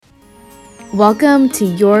Welcome to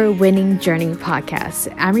Your Winning Journey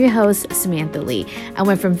podcast. I'm your host, Samantha Lee. I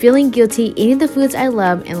went from feeling guilty eating the foods I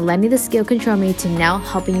love and letting the scale control me to now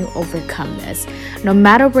helping you overcome this. No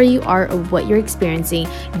matter where you are or what you're experiencing,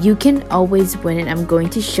 you can always win, and I'm going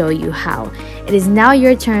to show you how. It is now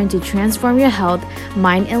your turn to transform your health,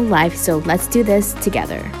 mind, and life, so let's do this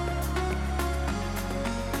together.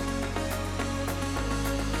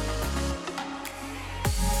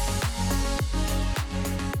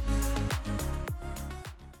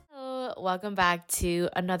 Welcome back to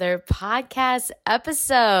another podcast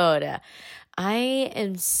episode. I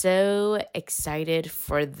am so excited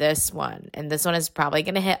for this one, and this one is probably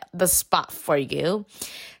going to hit the spot for you,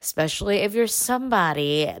 especially if you're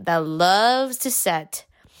somebody that loves to set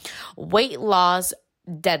weight loss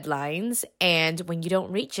deadlines, and when you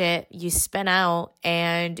don't reach it, you spin out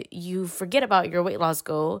and you forget about your weight loss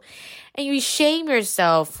goal and you shame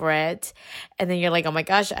yourself for it. And then you're like, oh my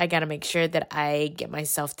gosh, I gotta make sure that I get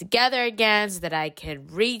myself together again so that I can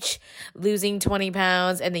reach losing 20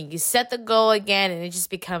 pounds. And then you set the goal again and it just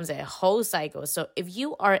becomes a whole cycle. So if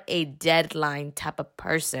you are a deadline type of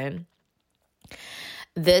person,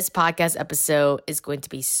 this podcast episode is going to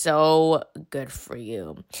be so good for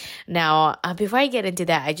you. Now, before I get into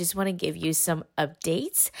that, I just want to give you some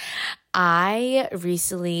updates. I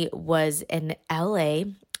recently was in LA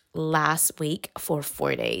last week for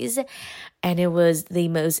 4 days, and it was the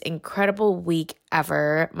most incredible week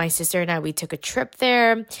ever. My sister and I, we took a trip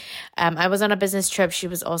there. I was on a business trip. She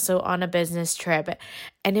was also on a business trip,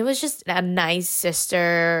 and it was just a nice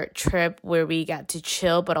sister trip where we got to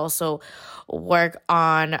chill, but also work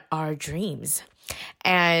on our dreams.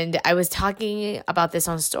 And I was talking about this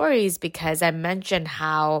on stories because I mentioned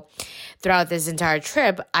how throughout this entire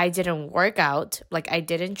trip, I didn't work out. Like, I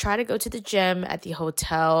didn't try to go to the gym at the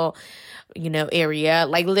hotel, area.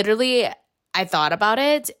 Like, literally, I thought about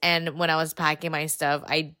it. And when I was packing my stuff,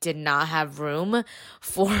 I did not have room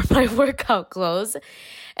for my workout clothes.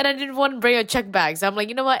 And I didn't want to bring a check bag. So I'm like,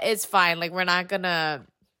 you know what? It's fine. Like, we're not going to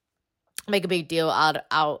make a big deal out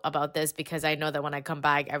about this because I know that when I come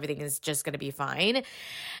back, everything is just going to be fine.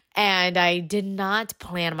 And I did not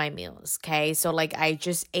plan my meals, okay? So, I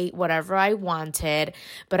just ate whatever I wanted,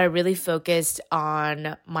 but I really focused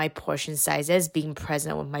on my portion sizes, being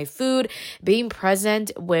present with my food, being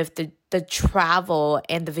present with the travel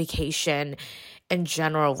and the vacation in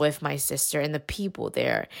general with my sister and the people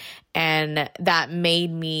there. And that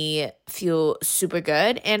made me feel super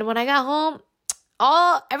good. And when I got home,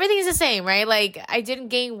 everything is the same, right? Like, I didn't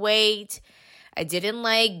gain weight. I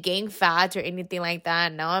didn't gain fat or anything like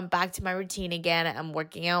that. Now I'm back to my routine again. I'm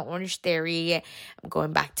working out Orange Theory. I'm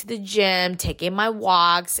going back to the gym, taking my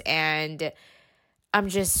walks, and I'm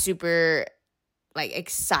just super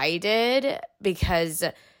excited because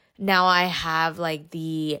now I have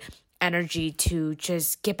the energy to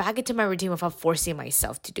just get back into my routine without forcing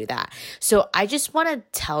myself to do that. So I just want to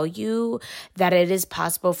tell you that it is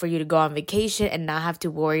possible for you to go on vacation and not have to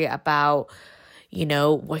worry about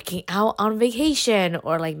working out on vacation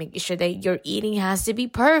or making sure that your eating has to be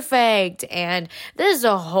perfect. And this is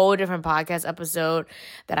a whole different podcast episode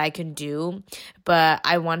that I can do, but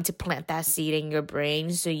I wanted to plant that seed in your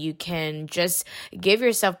brain so you can just give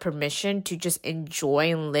yourself permission to just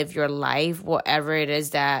enjoy and live your life, whatever it is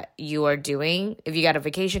that you are doing. If you got a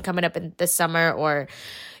vacation coming up in the summer, or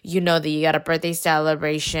that you got a birthday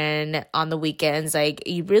celebration on the weekends,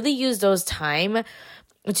 you really use those time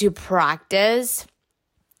to practice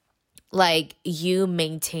you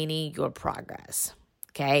maintaining your progress.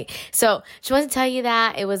 Okay, so just wanted to tell you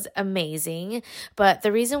that it was amazing. But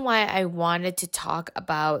the reason why I wanted to talk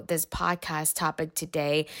about this podcast topic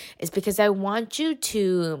today is because I want you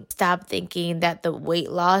to stop thinking that the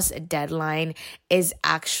weight loss deadline is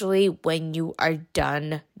actually when you are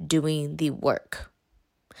done doing the work.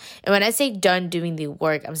 And when I say done doing the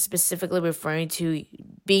work, I'm specifically referring to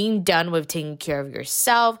being done with taking care of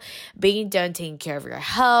yourself, being done taking care of your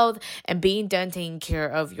health, and being done taking care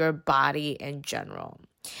of your body in general.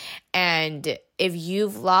 And if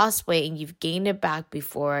you've lost weight and you've gained it back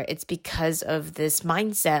before, it's because of this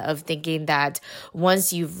mindset of thinking that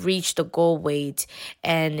once you've reached the goal weight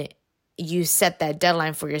and you set that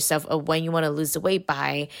deadline for yourself of when you want to lose the weight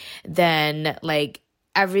by, then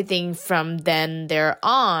everything from then there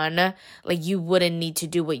on, you wouldn't need to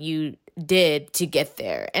do what you did to get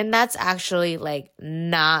there. And that's actually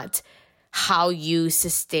not how you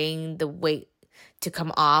sustain the weight to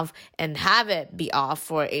come off and have it be off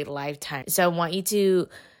for a lifetime. So I want you to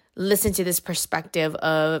listen to this perspective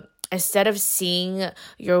of, instead of seeing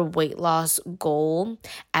your weight loss goal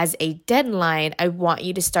as a deadline, I want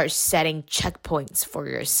you to start setting checkpoints for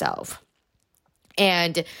yourself.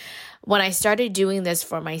 And when I started doing this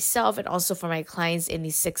for myself and also for my clients in the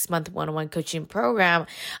 6-month one-on-one coaching program,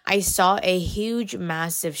 I saw a huge,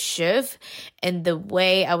 massive shift in the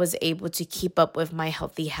way I was able to keep up with my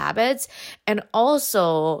healthy habits. And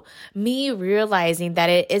also me realizing that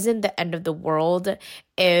it isn't the end of the world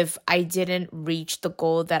if I didn't reach the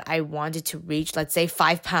goal that I wanted to reach, let's say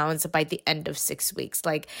 5 pounds by the end of 6 weeks.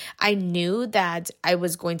 Like, I knew that I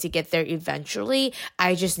was going to get there eventually.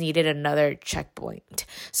 I just needed another checkpoint.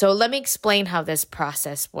 So let me explain how this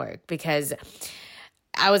process worked, because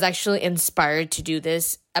I was actually inspired to do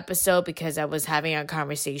this episode because I was having a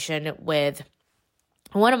conversation with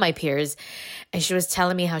one of my peers, and she was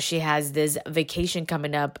telling me how she has this vacation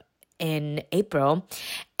coming up in April,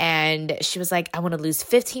 and she was like, I want to lose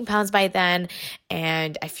 15 pounds by then,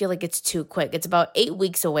 and I feel like it's too quick. It's about 8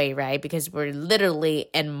 weeks away, right? Because we're literally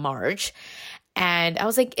in March. And I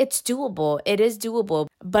was like, it's doable. It is doable.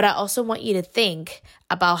 But I also want you to think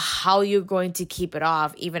about how you're going to keep it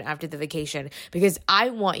off even after the vacation, because I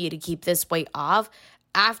want you to keep this weight off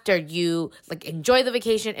after you enjoy the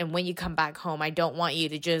vacation. And when you come back home, I don't want you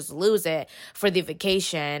to just lose it for the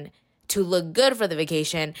vacation to look good for the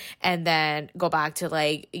vacation and then go back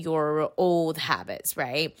to your old habits,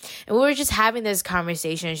 right? And we were just having this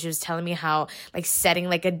conversation. She was telling me how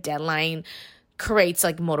setting a deadline creates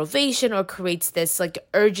motivation or creates this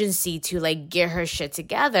urgency to get her shit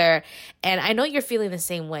together. And I know you're feeling the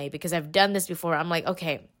same way, because I've done this before. I'm like,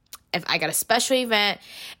 okay, if I got a special event,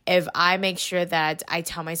 if I make sure that I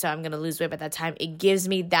tell myself I'm going to lose weight by that time, it gives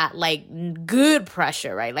me that good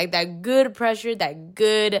pressure, right? That good pressure, that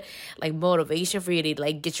good motivation for you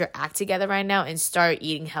to get your act together right now and start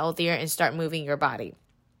eating healthier and start moving your body.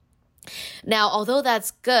 Now, although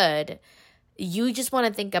that's good, you just want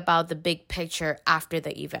to think about the big picture after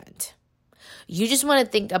the event. You just want to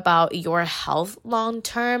think about your health long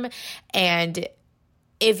term. And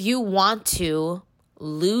if you want to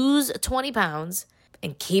lose 20 pounds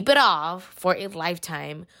and keep it off for a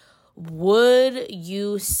lifetime, would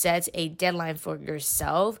you set a deadline for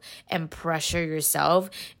yourself and pressure yourself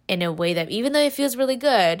in a way that, even though it feels really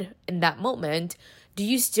good in that moment, do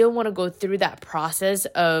you still want to go through that process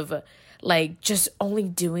of just only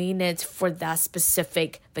doing it for that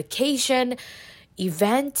specific vacation,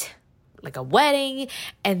 event, a wedding,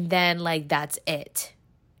 and then that's it?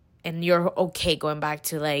 And you're okay going back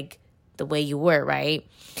to the way you were, right?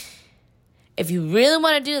 If you really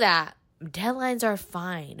want to do that, deadlines are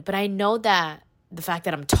fine. But I know that the fact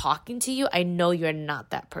that I'm talking to you, I know you're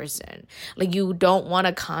not that person. You don't want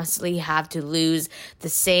to constantly have to lose the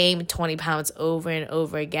same 20 pounds over and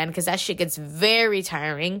over again, because that shit gets very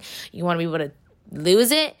tiring. You want to be able to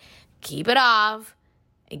lose it, keep it off,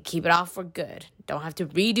 and keep it off for good. Don't have to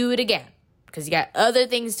redo it again, because you got other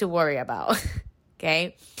things to worry about.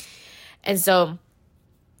 Okay? And so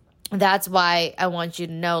that's why I want you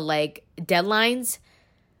to know, deadlines,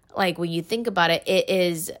 when you think about it, it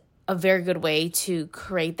is a very good way to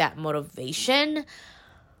create that motivation.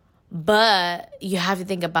 But you have to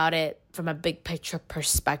think about it from a big picture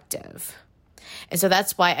perspective. And so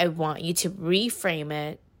that's why I want you to reframe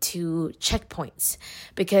it to checkpoints,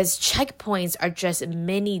 because checkpoints are just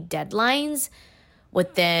mini deadlines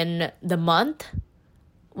within the month,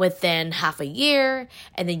 within half a year,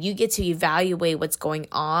 and then you get to evaluate what's going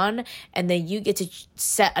on, and then you get to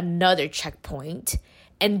set another checkpoint.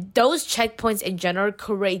 And those checkpoints in general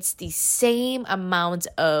creates the same amount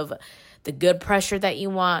of the good pressure that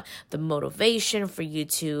you want, the motivation for you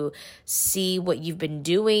to see what you've been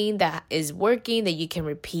doing that is working, that you can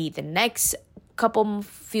repeat the next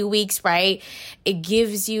few weeks, right? It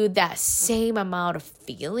gives you that same amount of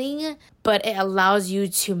feeling, but it allows you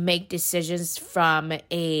to make decisions from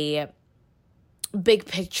a big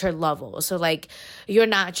picture level. So you're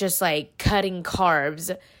not just cutting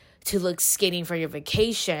carbs to look skinny for your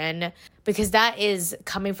vacation, because that is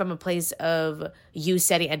coming from a place of you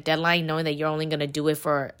setting a deadline, knowing that you're only going to do it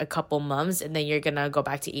for a couple months and then you're going to go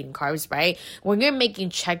back to eating carbs, right? When you're making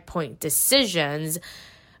checkpoint decisions,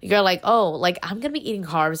 you're I'm going to be eating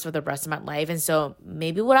carbs for the rest of my life. And so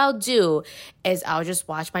maybe what I'll do is I'll just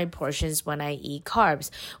watch my portions when I eat carbs.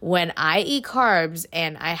 When I eat carbs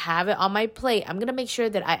and I have it on my plate, I'm going to make sure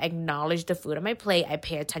that I acknowledge the food on my plate. I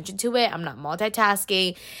pay attention to it. I'm not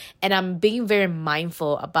multitasking. And I'm being very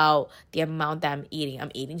mindful about the amount that I'm eating.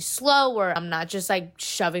 I'm eating slower. I'm not just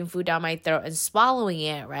shoving food down my throat and swallowing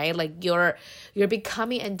it, right? You're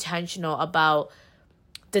becoming intentional about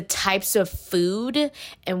the types of food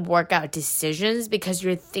and workout decisions, because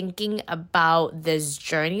you're thinking about this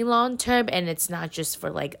journey long term, and it's not just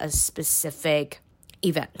for a specific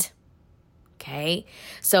event. Okay?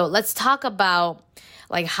 So let's talk about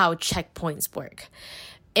how checkpoints work.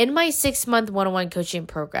 In my 6-month one-on-one coaching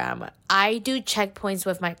program, I do checkpoints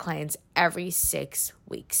with my clients every 6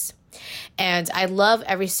 weeks. And I love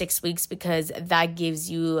every 6 weeks because that gives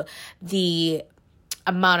you the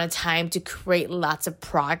amount of time to create lots of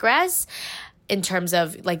progress in terms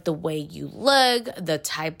of like the way you look, the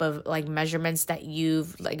type of like measurements that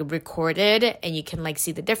you've like recorded, and you can like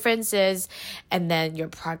see the differences, and then your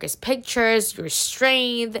progress pictures, your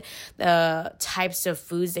strength, the types of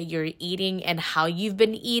foods that you're eating and how you've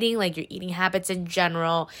been eating, like your eating habits in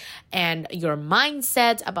general, and your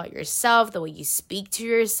mindset about yourself, the way you speak to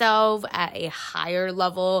yourself at a higher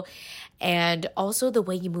level, and also the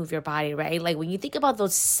way you move your body, right? Like when you think about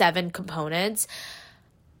those 7 components,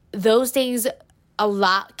 those things, a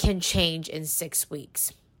lot can change in 6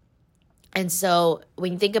 weeks. And so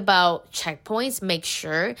when you think about checkpoints, make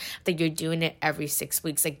sure that you're doing it every 6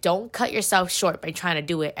 weeks. Like don't cut yourself short by trying to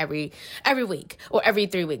do it every week or every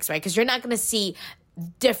 3 weeks, right? Because you're not going to see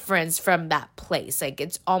difference from that place. Like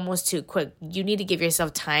it's almost too quick. You need to give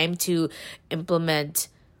yourself time to implement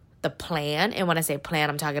the plan. And when I say plan,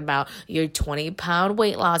 I'm talking about your 20-pound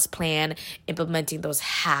weight loss plan, implementing those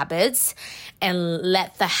habits, and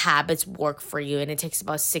let the habits work for you. And it takes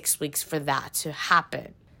about 6 weeks for that to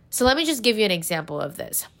happen. So let me just give you an example of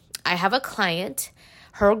this. I have a client.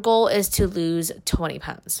 Her goal is to lose 20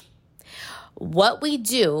 pounds. What we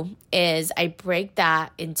do is I break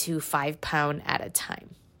that into 5 pounds at a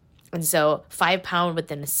time. And so 5 pounds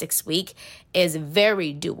within a 6 week is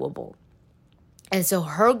very doable. And so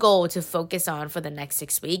her goal to focus on for the next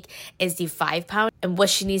 6 weeks is the 5 pound and what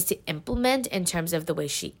she needs to implement in terms of the way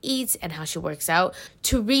she eats and how she works out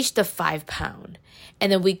to reach the 5 pound.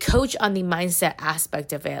 And then we coach on the mindset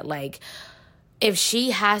aspect of it. Like if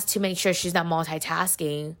she has to make sure she's not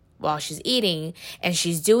multitasking while she's eating and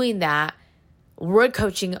she's doing that, we're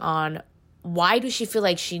coaching on why does she feel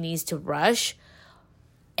like she needs to rush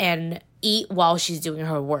and eat while she's doing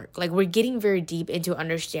her work. Like we're getting very deep into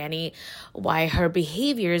understanding why her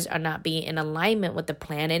behaviors are not being in alignment with the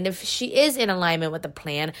plan. And if she is in alignment with the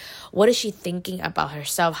plan, what is she thinking about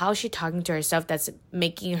herself? How is she talking to herself that's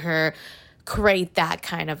making her create that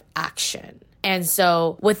kind of action? And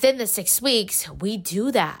so within the 6 weeks, we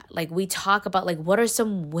do that. Like we talk about like what are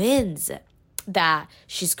some wins that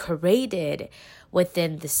she's created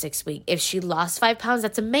within the 6 week. If she lost 5 pounds,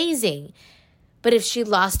 that's amazing. But if she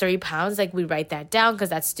lost 30 pounds, like we write that down because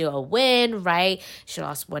that's still a win, right? She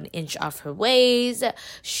lost 1 inch off her waist.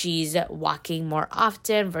 She's walking more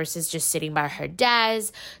often versus just sitting by her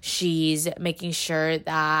desk. She's making sure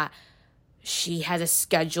that she has a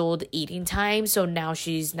scheduled eating time. So now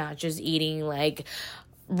she's not just eating like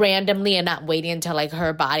randomly and not waiting until like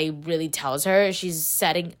her body really tells her. She's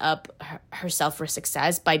setting up herself for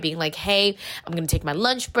success by being like, hey, I'm going to take my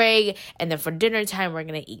lunch break. And then for dinner time, we're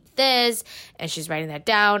going to eat this. And she's writing that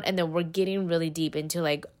down. And then we're getting really deep into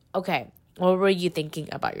like, okay, what were you thinking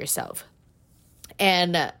about yourself?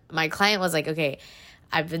 And my client was like, okay,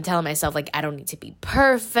 I've been telling myself like, I don't need to be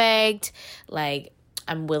perfect. Like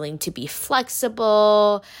I'm willing to be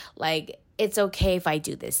flexible. Like it's okay if I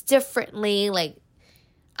do this differently. Like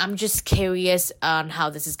I'm just curious on how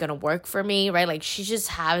this is going to work for me, right? Like she just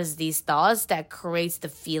has these thoughts that creates the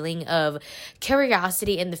feeling of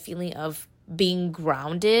curiosity and the feeling of being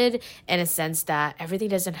grounded in a sense that everything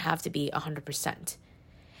doesn't have to be 100%.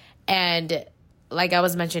 And like I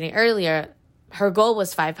was mentioning earlier, her goal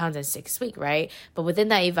was 5 pounds in 6 weeks, right? But within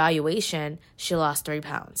that evaluation, she lost 3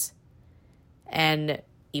 pounds. And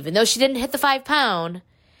even though she didn't hit the 5 pound,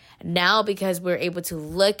 now because we're able to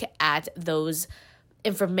look at those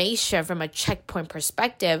information from a checkpoint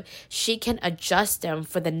perspective, she can adjust them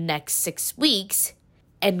for the next 6 weeks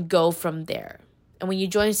and go from there. And when you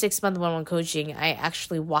join 6-month one-on-one coaching, I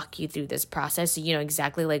actually walk you through this process so you know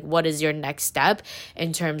exactly like what is your next step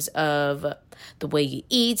in terms of the way you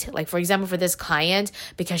eat. Like for example, for this client,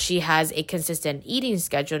 because she has a consistent eating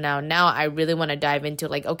schedule now I really want to dive into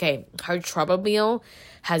like, okay, her trouble meal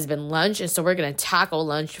has been lunch. And so we're going to tackle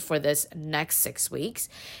lunch for this next 6 weeks.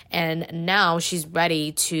 And now she's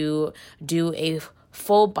ready to do a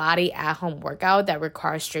full body at home workout that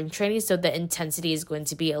requires strength training. So the intensity is going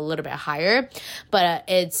to be a little bit higher, but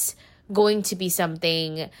it's going to be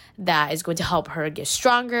something that is going to help her get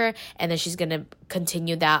stronger. And then she's going to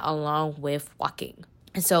continue that along with walking.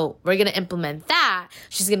 And so we're going to implement that.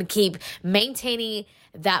 She's going to keep maintaining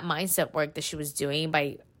that mindset work that she was doing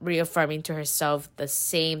by reaffirming to herself the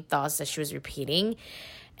same thoughts that she was repeating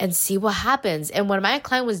and see what happens. And when my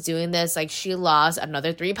client was doing this, like she lost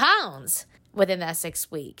another 3 pounds within that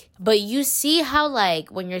 6 week. But you see how like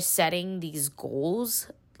when you're setting these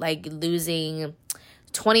goals, like losing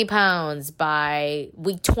 20 pounds by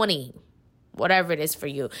week 20, whatever it is for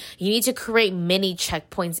you. You need to create mini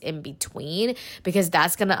checkpoints in between, because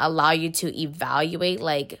that's going to allow you to evaluate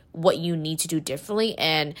like what you need to do differently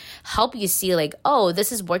and help you see like, oh,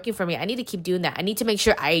 this is working for me. I need to keep doing that. I need to make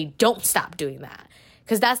sure I don't stop doing that.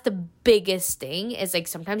 Because that's the biggest thing, is like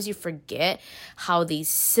sometimes you forget how these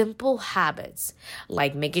simple habits,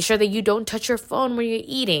 like making sure that you don't touch your phone when you're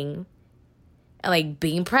eating, and like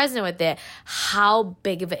being present with it, how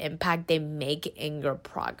big of an impact they make in your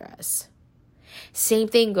progress. Same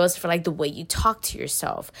thing goes for like the way you talk to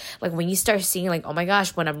yourself. Like when you start seeing like, oh my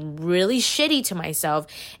gosh, when I'm really shitty to myself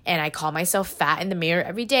and I call myself fat in the mirror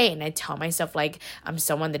every day, and I tell myself like I'm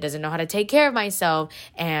someone that doesn't know how to take care of myself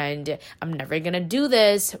and I'm never gonna do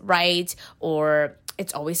this right, or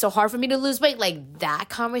it's always so hard for me to lose weight, like that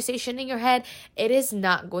conversation in your head, it is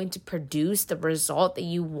not going to produce the result that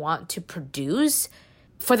you want to produce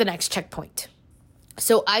for the next checkpoint.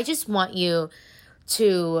 So I just want you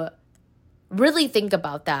to really think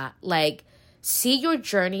about that. Like, see your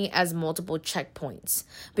journey as multiple checkpoints,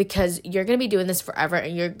 because you're going to be doing this forever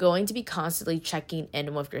and you're going to be constantly checking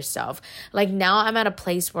in with yourself. Like now I'm at a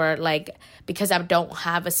place where like, because I don't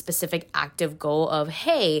have a specific active goal of,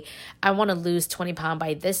 hey, I want to lose 20 pounds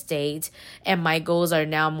by this date. And my goals are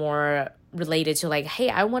now more related to like, hey,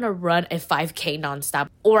 I want to run a 5K nonstop,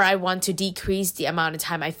 or I want to decrease the amount of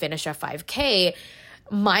time I finish a 5K.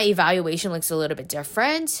 My evaluation looks a little bit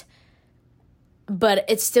different. But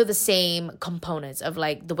it's still the same components of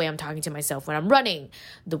like the way I'm talking to myself when I'm running,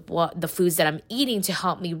 the foods that I'm eating to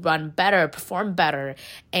help me run better, perform better,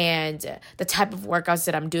 and the type of workouts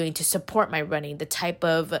that I'm doing to support my running, the type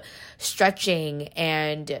of stretching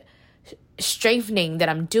and strengthening that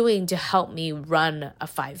I'm doing to help me run a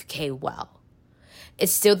 5K well.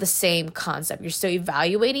 It's still the same concept. You're still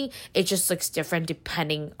evaluating. It just looks different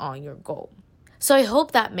depending on your goal. So I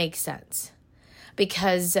hope that makes sense,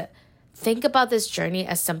 because think about this journey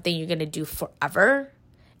as something you're going to do forever,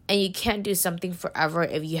 and you can't do something forever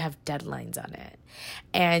if you have deadlines on it.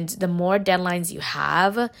 And the more deadlines you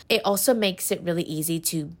have, it also makes it really easy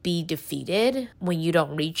to be defeated when you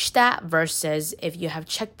don't reach that, versus if you have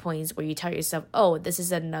checkpoints where you tell yourself, oh, this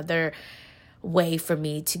is another way for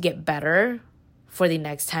me to get better for the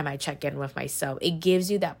next time I check in with myself. It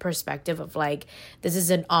gives you that perspective of like, this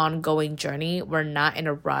is an ongoing journey. We're not in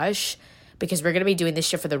a rush, because we're going to be doing this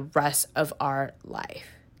shit for the rest of our life,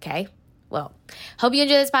 okay? Well, hope you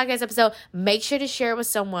enjoyed this podcast episode. Make sure to share it with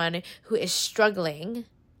someone who is struggling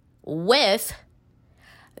with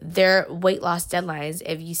their weight loss deadlines.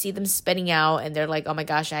 If you see them spinning out and they're like, oh my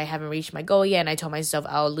gosh, I haven't reached my goal yet, and I told myself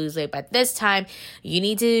I'll lose weight by this time, you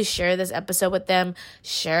need to share this episode with them.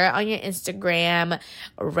 Share it on your Instagram.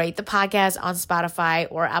 Rate the podcast on Spotify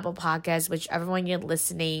or Apple Podcasts, whichever one you're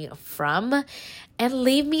listening from. And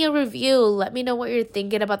leave me a review. Let me know what you're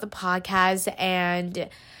thinking about the podcast, and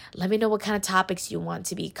let me know what kind of topics you want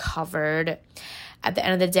to be covered. At the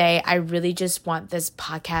end of the day, I really just want this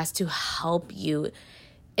podcast to help you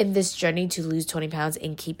in this journey to lose 20 pounds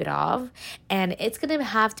and keep it off. And it's going to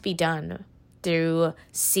have to be done through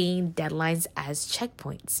seeing deadlines as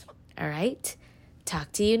checkpoints. All right?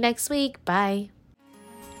 Talk to you next week. Bye.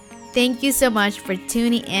 Thank you so much for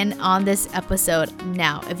tuning in on this episode.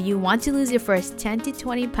 Now, if you want to lose your first 10 to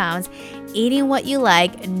 20 pounds, eating what you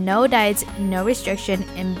like, no diets, no restriction,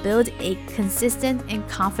 and build a consistent and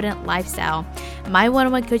confident lifestyle, my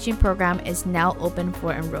one-on-one coaching program is now open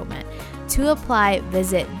for enrollment. To apply,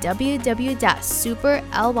 visit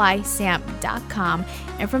www.superlysam.com,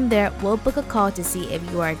 and from there, we'll book a call to see if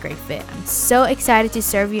you are a great fit. I'm so excited to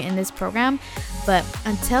serve you in this program, but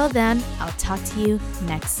until then, I'll talk to you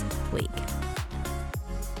next week.